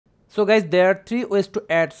So guys, there are 3 ways to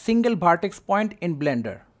add single vertex point in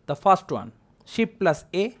Blender. The first one, Shift plus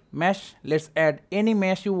A, mesh. Let's add any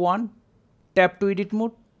mesh you want. Tap to edit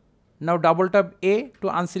mode. Now double tap A to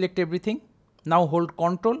unselect everything. Now hold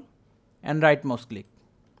Ctrl and right mouse click.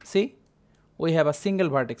 See, we have a single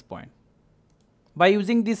vertex point. By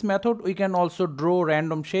using this method, we can also draw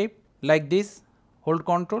random shape like this. Hold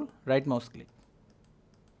Ctrl, right mouse click.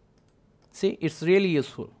 See, it's really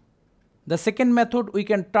useful. The second method, we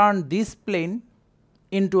can turn this plane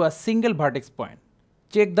into a single vertex point.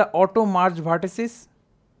 Check the auto merge vertices.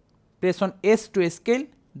 Press on S to scale,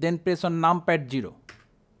 then press on numpad 0.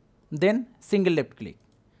 Then single left click.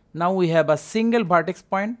 Now we have a single vertex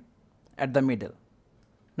point at the middle.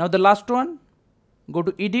 Now the last one, go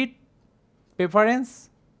to Edit,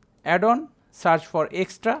 Preference, Add-on, search for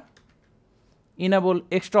Extra, enable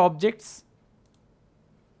Extra Objects,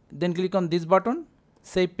 then click on this button,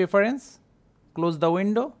 Save Preference, close the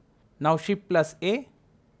window. Now Shift plus A,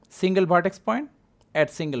 single vertex point, add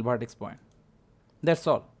single vertex point. That's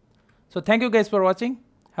all. So thank you guys for watching.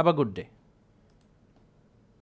 Have a good day.